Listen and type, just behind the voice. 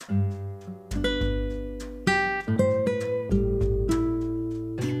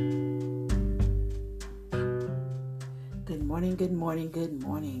morning, good morning, good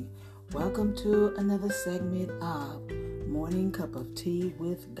morning. Welcome to another segment of Morning Cup of Tea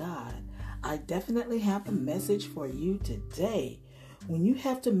with God. I definitely have a message for you today. When you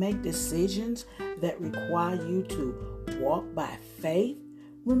have to make decisions that require you to walk by faith,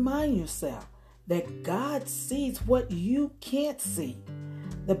 remind yourself that God sees what you can't see.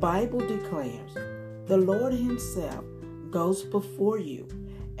 The Bible declares, the Lord Himself goes before you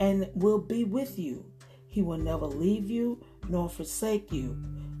and will be with you. He will never leave you nor forsake you.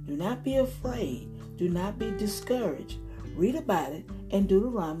 Do not be afraid. Do not be discouraged. Read about it in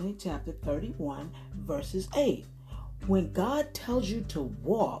Deuteronomy chapter 31, verses 8. When God tells you to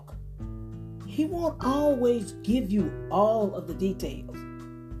walk, He won't always give you all of the details.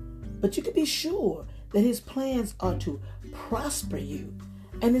 But you can be sure that His plans are to prosper you,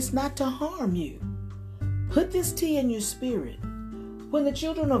 and it's not to harm you. Put this tea in your spirit. When the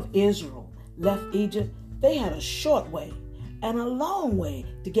children of Israel left Egypt, they had a short way and a long way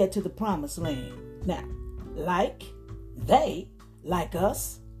to get to the promised land. Now, like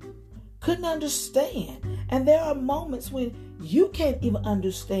us, couldn't understand. And there are moments when you can't even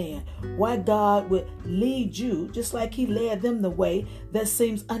understand why God would lead you just like He led them the way that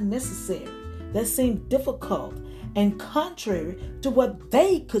seems unnecessary, that seems difficult and contrary to what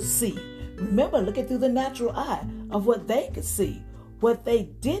they could see. Remember, looking through the natural eye of what they could see. What they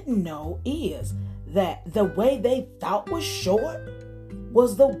didn't know is that the way they thought was short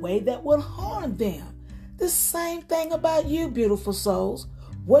was the way that would harm them. The same thing about you, beautiful souls.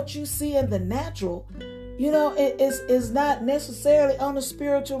 What you see in the natural, it is not necessarily on the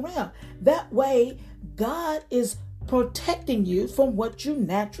spiritual realm. That way, God is protecting you from what you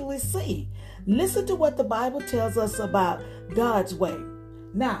naturally see. Listen to what the Bible tells us about God's way.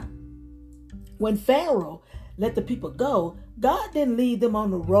 Now, when Pharaoh let the people go, God didn't lead them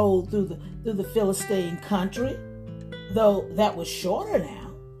on the road through the Philistine country, though that was shorter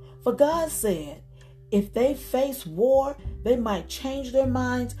now. For God said, if they face war, they might change their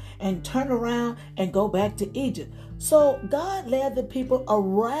minds and turn around and go back to Egypt. So God led the people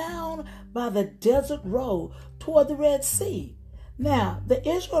around by the desert road toward the Red Sea. Now, the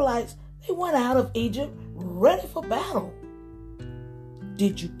Israelites, they went out of Egypt ready for battle.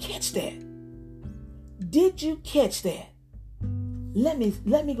 Did you catch that? Did you catch that? Let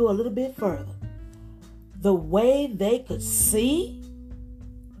me go a little bit further. The way they could see,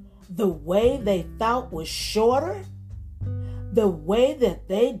 the way they thought was shorter, the way that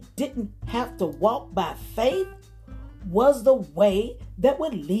they didn't have to walk by faith was the way that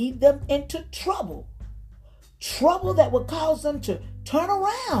would lead them into trouble. Trouble that would cause them to turn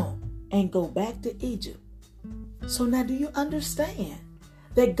around and go back to Egypt. So now do you understand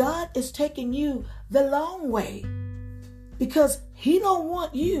that God is taking you the long way? Because He don't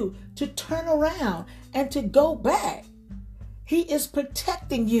want you to turn around and to go back. He is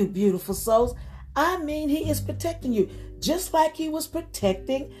protecting you, beautiful souls. I mean, He is protecting you just like He was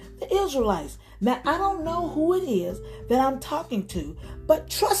protecting the Israelites. Now, I don't know who it is that I'm talking to,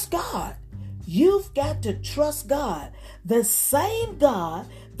 but trust God. You've got to trust God. The same God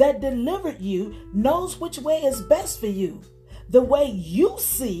that delivered you knows which way is best for you. The way you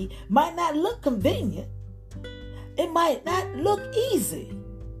see might not look convenient. It might not look easy.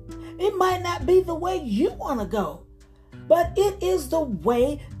 It might not be the way you want to go. But it is the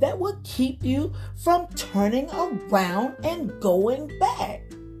way that will keep you from turning around and going back.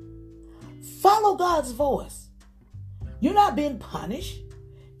 Follow God's voice. You're not being punished.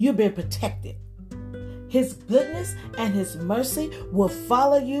 You're being protected. His goodness and His mercy will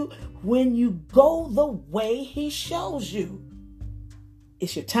follow you when you go the way He shows you.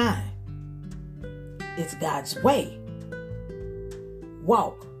 It's your time. It's God's way.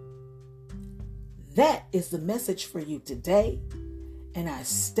 Walk. That is the message for you today, and I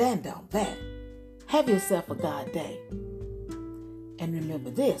stand on that. Have yourself a God day. And remember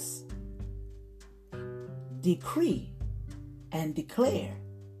this: decree and declare,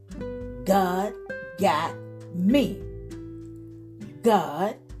 God got me.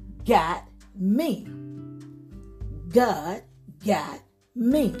 God got me. God got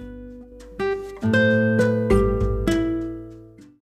me.